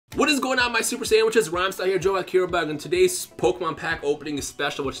What is going on, my super sandwiches? Rhymestyle here, Joe Akirabug, and today's Pokemon pack opening is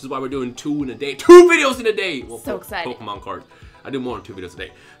special, which is why we're doing two videos in a day. Well, so excited. Pokemon cards. I do more than 2 videos a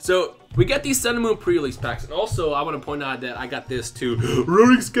day. So we get these Sun and Moon pre-release packs, and also I want to point out that I got this too.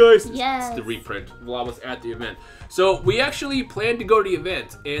 Roaring Skies. Yes. It's the reprint while I was at the event. So we actually planned to go to the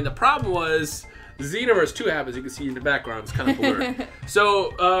event, and the problem was Xenoverse 2 happened, as you can see in the background. It's kind of blurred.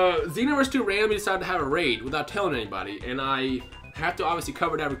 So Xenoverse 2 randomly decided to have a raid without telling anybody, and I have to obviously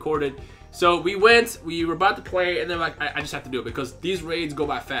cover that, record it. So we were about to play, and then like I just have to do it because these raids go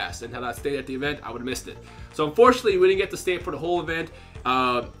by fast, and had I stayed at the event, I would have missed it. So unfortunately, we didn't get to stay for the whole event.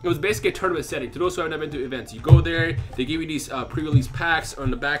 It was basically a tournament setting. To those who have never been to events, you go there, they give you these pre-release packs. On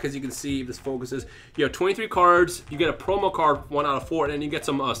the back, as you can see, if this focuses, you have 23 cards, you get a promo card, 1 out of 4, and then you get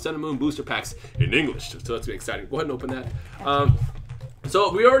some Sun and Moon booster packs in English. So that's exciting. Go ahead and open that.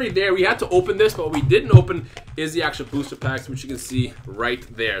 So we're already there. We had to open this, but what we didn't open is the actual booster packs, which you can see right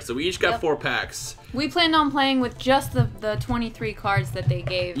there. So we each got 4 packs. We planned on playing with just the 23 cards that they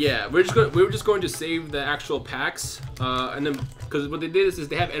gave. Yeah, we were just going to save the actual packs, and then because what they did is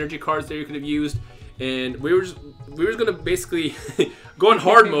they have energy cards there you could have used, and we were just gonna basically go in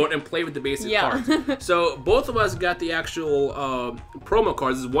hard mode and play with the basic cards. So both of us got the actual promo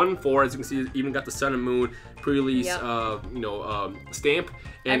cards. This is 1 and 4, as you can see. Even got the Sun and Moon pre-release, stamp.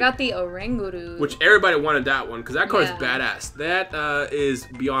 And I got the Oranguru, which everybody wanted that one because that card is badass. That is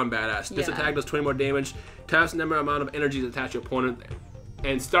beyond badass. This attack does 20 more damage, taps the number amount of energy attached to your opponent,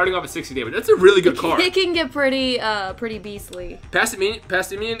 and starting off at 60 damage. That's a really good card. It can get pretty beastly.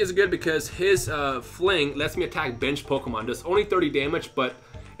 Pastimian is good because his Fling lets me attack bench Pokemon. Does only 30 damage, but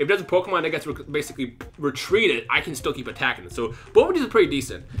if there's a Pokemon that gets basically retreated, I can still keep attacking it. So both of these are pretty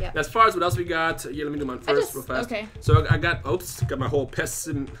decent. Yeah. As far as what else we got, let me do mine first real fast. Okay. So I got my whole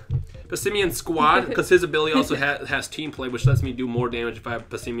Pastimian squad because his ability also has team play, which lets me do more damage if I have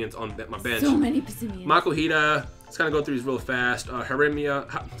Pastimians on my bench. So many Pastimians. Makuhita. Let's kind of go through these real fast. Hariyama,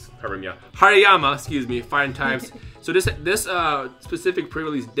 excuse me, fighting types. So this specific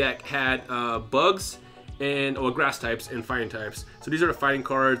pre-release deck had bugs and grass types and fighting types. So these are the fighting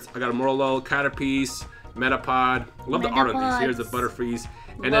cards. I got a Morlo, Caterpiece, Metapod. Love the art on these. Here's the Butterfreeze.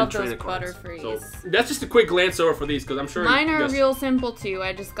 And then trainer cards. So that's just a quick glance over for these because I'm sure mine are real simple too.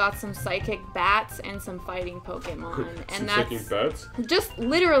 I just got some psychic bats and some fighting Pokemon, and that's psychic bats? Just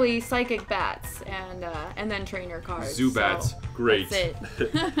literally psychic bats and then trainer cards. Zubats, great. That's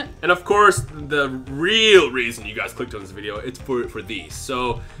it. And of course, the real reason you guys clicked on this video, it's for these.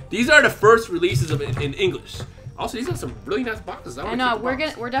 So these are the first releases of it in English. Also, these are some really nice boxes. I know we're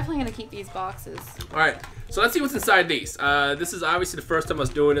definitely gonna keep these boxes. All right, so let's see what's inside these. This is obviously the first time I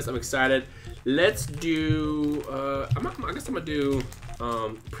was doing this. I'm excited. Let's do. I guess I'm gonna do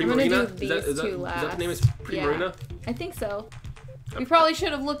Primarina. Is that the name? Is Primarina? Yeah, I think so. We probably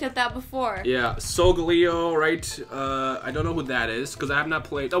should have looked at that before. Yeah, Solgaleo, right? I don't know who that is because I have not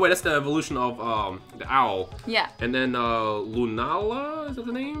played. Oh wait, that's the evolution of the owl. Yeah. And then Lunala, is that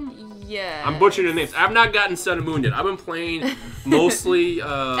the name? Yeah. I'm butchering the names. I've not gotten Sun and Moon yet. I've been playing mostly.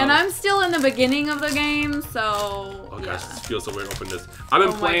 And I'm still in the beginning of the game, so. Oh gosh, this feels so weird to open this. I've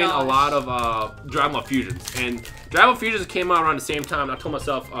been playing a lot of Dragon Ball Fusions, and Dragon Ball Fusions came out around the same time. And I told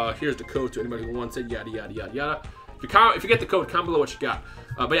myself, here's the code to anybody who wants it. Yada yada yada yada. If you get the code, comment below what you got.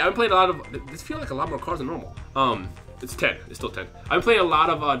 But yeah, I've been playing a lot of. This feels like a lot more cards than normal. It's 10. It's still 10. I've been playing a lot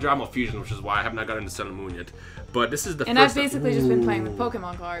of Dragon Ball Fusion, which is why I have not gotten into Sun and Moon yet. But this is the first. And I've basically just been playing with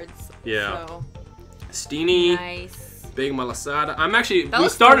Pokemon cards. Yeah. So. Steenie. Nice. Big Malasada. I'm actually. That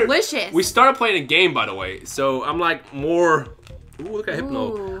looks delicious. We started playing a game, by the way. So I'm like more. Ooh, look at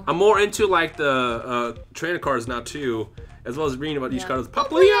Hypno. Ooh. I'm more into like the trainer cards now too, as well as reading about each card.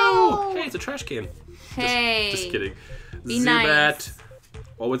 Popplio! Hey, it's a trash can. Hey. Just kidding. Be Zubat. nice.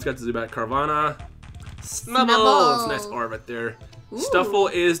 Always got the Zubat. Carvana. Snubble. It's a nice R right there. Ooh. Stuffle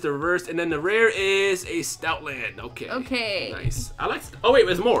is the reverse, and then the rare is a Stoutland. Okay. Okay. Nice. I like. Oh wait,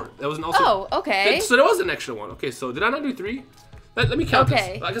 there's more. That was also. Oh, okay. So there was an extra one. Okay, so did I not do 3? Let me count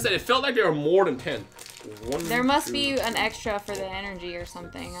Okay. this. Like I said, it felt like there were more than 10. 1, There must 2, be an extra for the energy or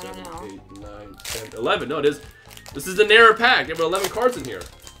something. I don't know. 8, 9, 10, 11. No, it is. This is the narrow pack. There were 11 cards in here.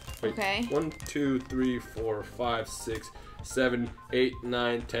 Wait, okay. 1, 2, 3, 4, 5, 6, 7, 8,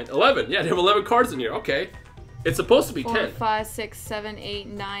 9, 10, 11. Yeah, there were 11 cards in here. Okay. It's supposed to be 10. 4, 5, 6, 7, 8,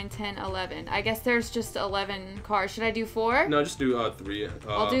 9, 10, 11. I guess there's just 11 cards. Should I do 4? No, just do 3.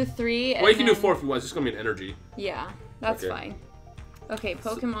 I'll do 3. Well, you can do 4 if you want. It's just going to be an energy. Yeah, that's fine. Okay,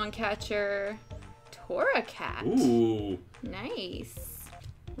 Pokemon Catcher. Torracat. Ooh. Nice.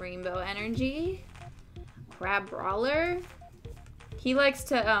 Rainbow Energy. Crab Brawler. He likes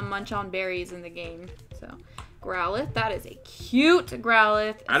to munch on berries in the game. So, Growlithe. That is a cute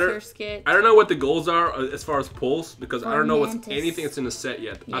Growlithe. I don't Surskit. know what the goals are as far as pulls because I don't know what's Mantis. anything that's in the set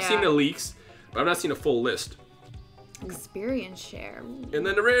yet. Yeah. I've seen the leaks, but I've not seen a full list. Experience share. Ooh. And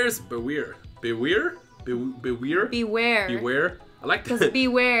then the rares, Beware. Beware? Beware? Beware. Beware? I like Because that.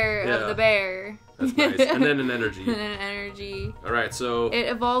 beware Yeah. of the bear. That's nice. And then an energy. And an energy. Alright, so... It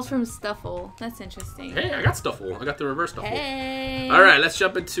evolves from Stuffle. That's interesting. Hey, I got Stuffle. I got the reverse Stuffle. Hey. Alright, let's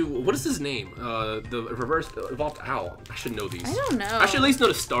jump into... What is his name? The reverse evolved owl. I should know these. I don't know. I should at least know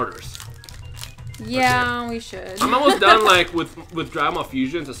the starters. Yeah, we should. I'm almost done like with Dragon Ball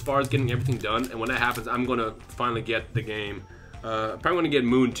Fusions as far as getting everything done. And when that happens, I'm going to finally get the game. Probably going to get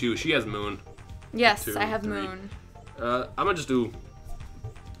Moon too. She has Moon. Yes, 2, I have 3. Moon. I'm going to just do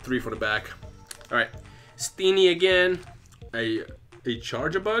 3 for the back. Alright. Steenie again. A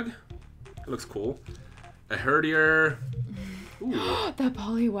Charjabug. That looks cool. A Herdier. Ooh. That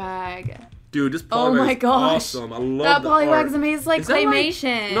Poliwag. Dude, this Poliwag Oh my is gosh. awesome. I love That the Poliwag's art. amazing. It's like Is that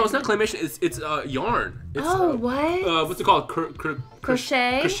claymation. No, it's not claymation. It's yarn. It's, Oh, what? What's it called?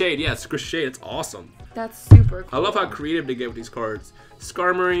 Crochet? Crochet. Yeah, it's crochet. It's awesome. That's super cool. I love how creative they get with these cards.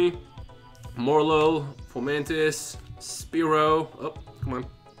 Skarmory, Morlo, Fomantis, Spearow. Oh, come on.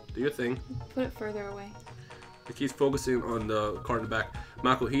 Do your thing. Put it further away. It keeps focusing on the card in the back.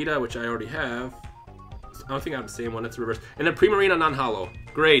 Makuhita, which I already have. I don't think I have the same one. That's reverse. And then Primarina non-hollow.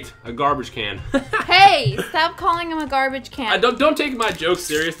 Great. A garbage can. Hey, stop calling him a garbage can. Don't take my jokes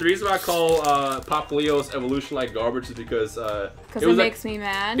serious. The reason why I call Pop Leo's evolution like garbage is because it makes me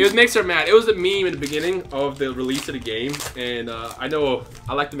mad. It makes her mad. It was a meme in the beginning of the release of the game, and I know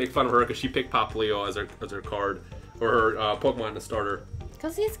I like to make fun of her because she picked Pop Leo as her card or her Pokemon in the starter.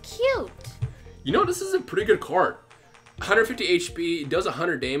 Because he's cute. You know, this is a pretty good card. 150 HP, does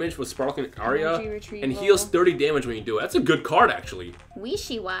 100 damage with Sparkling Aria, and heals 30 damage when you do it. That's a good card, actually.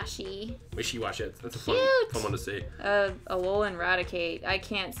 Wishy-washy. Wishy-washy. That's a fun one to say. Alolan Raticate. I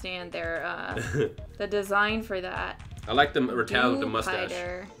can't stand their the design for that. I like the Rattata with the mustache.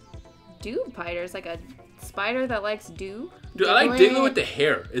 Dewpider is like a spider that likes dew. Dude, I like Diglett with the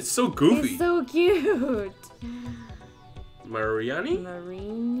hair. It's so goofy. It's so cute. Mariani?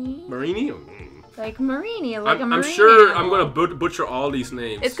 Marini? Like Marini, like a marine I'm sure animal. I'm gonna butcher all these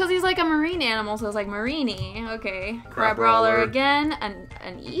names. It's because he's like a marine animal, so it's like Marini. Okay. Crab Crabrawler again. An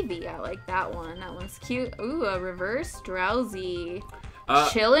Eevee. I like that one. That one's cute. Ooh, a reverse Drowsy.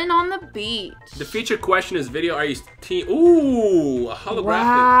 Chilling on the beach. The feature question is video, are you team... Ooh, a holographic.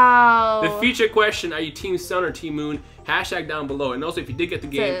 Wow. The feature question, are you Team Sun or Team Moon? Hashtag down below. And also, if you did get the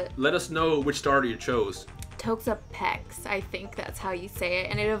game, let us know which starter you chose. Toxapex, I think that's how you say it.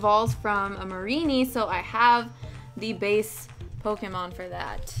 And it evolves from a Marini, so I have the base Pokemon for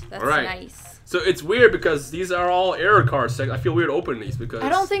that. That's nice. So it's weird because these are all error cards. I feel weird opening these because... I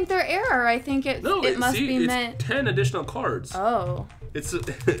don't think they're error. I think it must be meant... it's 10 additional cards. Oh. It's...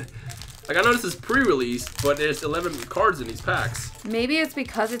 like, I know this is pre-release, but there's 11 cards in these packs. Maybe it's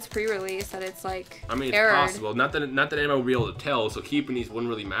because it's pre-release that it's like I mean, it's errored. possible. Not that anybody will be able to tell, so keeping these wouldn't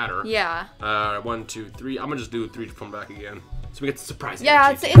really matter. Yeah. 1, 2, 3. I'm gonna just do 3 from back again, so we get the surprise. Yeah,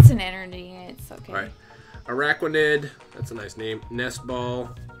 energy. it's an energy. It's okay. All right. Araquanid. That's a nice name. Nest Ball.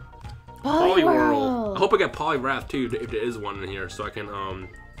 Poliwhirl. I hope I get Poliwrath too, if there is one in here, so I can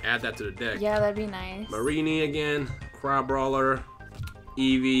add that to the deck. Yeah, that'd be nice. Marini again. Crabrawler.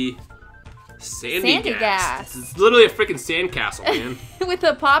 Eevee. Sandygast. It's literally a freaking sandcastle, man. With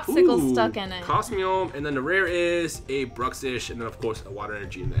a popsicle stuck in it. Cosmium, and then the rare is a Bruxish, and then of course a Water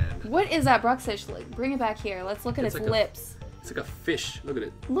Energy in the end. What is that Bruxish like? Bring it back here. Let's look at its lips. It's like a fish. Look at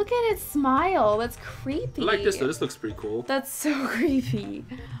it. Look at its smile. That's creepy. I like this though. This looks pretty cool. That's so creepy.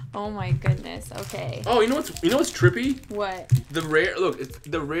 Oh my goodness. Okay. Oh, you know what's trippy? What? The rare. Look,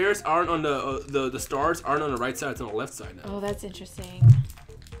 the rares aren't on the stars aren't on the right side. It's on the left side now. Oh, that's interesting.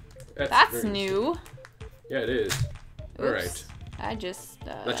 That's new. Yeah, it is. All right. I just.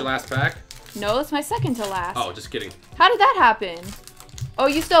 That's your last pack? No, it's my second to last. Oh, just kidding. How did that happen? Oh,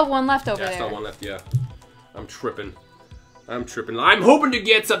 you still have one left over there. Yeah, I still have one left. Yeah. I'm tripping. I'm hoping to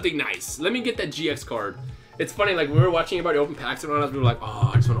get something nice. Let me get that GX card. It's funny, like, we were watching everybody open packs and all that, we were like,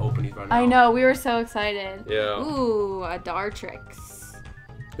 oh, I just want to open these right now. I know, we were so excited. Yeah. Ooh, a Dartrix.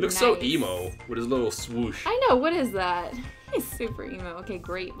 He looks so emo with his little swoosh. I know, what is that? He's super emo. Okay,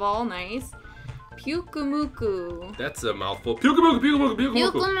 Great Ball, nice. Pyukumuku. That's a mouthful. Pyukumuku.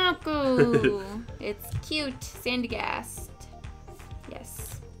 Pyukumuku. It's cute. Sandygast.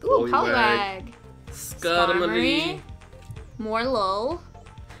 Yes. Ooh, Poliwag. Skarmory. More lol.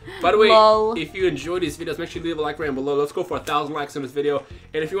 By the way, if you enjoyed these videos, make sure you leave a like right below. Let's go for 1,000 likes on this video.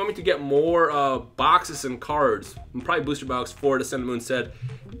 And if you want me to get more boxes and cards, and probably booster box for the Sun and Moon set,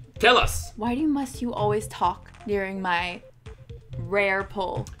 Tell us. Why must you always talk during my rare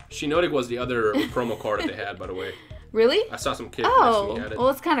pull? Shinodik was the other promo card that they had, by the way. Really? I saw some kids mentioning it. Well,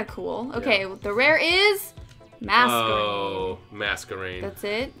 it's kind of cool. Okay, the rare is Masquerain. Oh, Masquerain. That's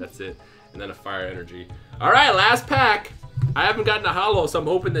it? That's it. And then a Fire Energy. All right, last pack. I haven't gotten a holo, so I'm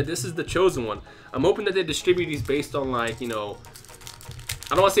hoping that this is the chosen one. I'm hoping that they distribute these based on, like, you know,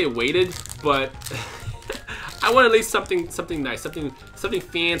 I don't want to say weighted, but I want at least something nice, something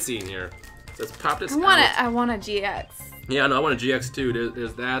fancy in here. So let's pop this out. I want a GX. Yeah, no, I want a GX too.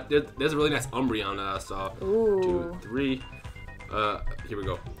 There's that. There's a really nice Umbreon that I saw. Ooh. 2, 3. Here we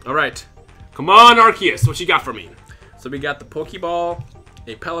go. All right. Come on, Arceus. What you got for me? So we got the Pokeball,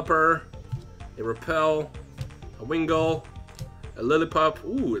 a Pelipper, a Repel, a Wingull, a Lillipup.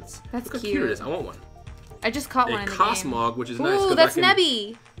 Ooh, that's look how cute. cute it is. I want one. I just caught one in the game. A Cosmog, which is nice. Ooh, that's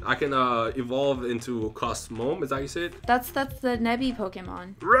Nebby. I can evolve into Cosmome. Is that how you say it? That's the Nebby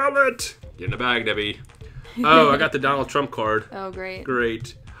Pokemon. Rowlet! Get in the bag, Nebby. Oh, I got the Donald Trump card. Oh, great.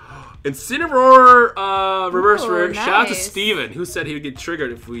 Great. Incineroar reverse rare. Nice. Shout out to Steven, who said he would get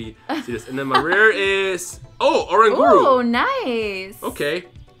triggered if we see this. And then my rare is Oranguru. Oh, nice. Okay.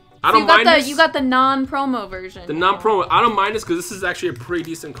 I don't mind this. You got the non-promo version. The non-promo. I don't mind this because this is actually a pretty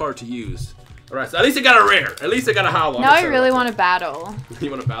decent card to use. All right, so at least I got a rare. At least I got a holo. Now I really want to battle. You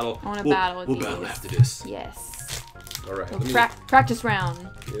want to battle? I want to battle with We'll these. battle after this. Yes. All right. Practice round.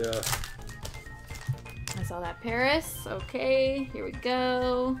 Yeah. I saw that Paris. Okay, here we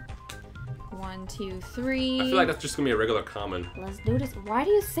go. 1, 2, 3. I feel like that's just gonna be a regular common. Let's do this. Why do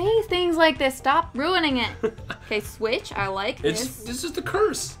you say things like this? Stop ruining it. Okay, switch. I like this. It's just a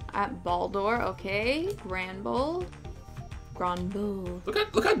curse. Baldor. Okay. Granbull. Granbull.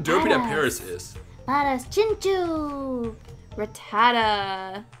 Look how derpy that Paris is. Ladas Chinchu.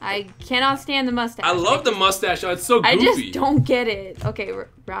 Rattata. I cannot stand the mustache. I love the mustache. It's so goofy. I just don't get it. Okay,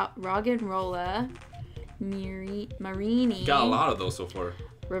 Roggenrola. Marini. Got a lot of those so far.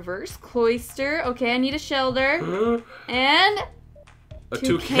 Reverse Cloyster. Okay, I need a Shelder. And a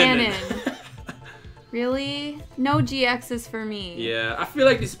Toucanon. Really? No GXs for me. Yeah, I feel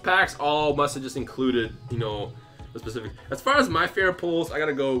like these packs all must have just included, you know, the specific. As far as my favorite pulls, I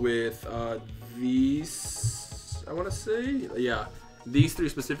gotta go with these. I want to say, yeah, these 3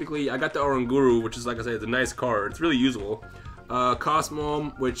 specifically. I got the Oranguru, which is, like I said, it's a nice card. It's really usable.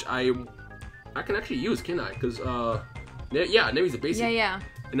 Cosmome, which I can actually use, can I? Because yeah, Nebi's a basic. Yeah.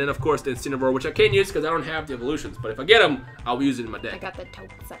 And then, of course, the Incineroar, which I can't use because I don't have the evolutions. But if I get them, I'll use it in my deck. I got the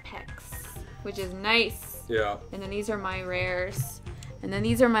Toxapex, which is nice. Yeah. And then these are my rares. And then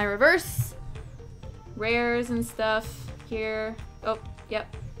these are my reverse rares and stuff here. Oh,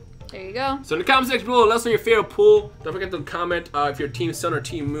 yep. There you go. So in the comment section below, let us know your favorite pull. Don't forget to comment if you're Team Sun or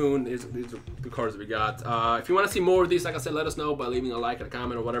Team Moon. These are the cards that we got. If you want to see more of these, like I said, let us know by leaving a like and a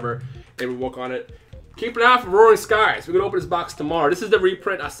comment or whatever, and we'll work on it. Keep an eye out for Roaring Skies. We're gonna open this box tomorrow. This is the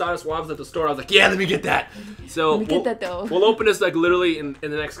reprint. I saw this while I was at the store. I was like, yeah, let me get that. So let me get that though. We'll open this like literally in the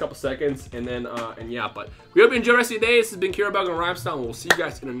next couple seconds, and then and yeah. But we hope you enjoy the rest of your day. This has been Kirabug and Rhymestyle, and we'll see you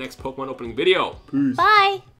guys in the next Pokemon opening video. Peace. Bye.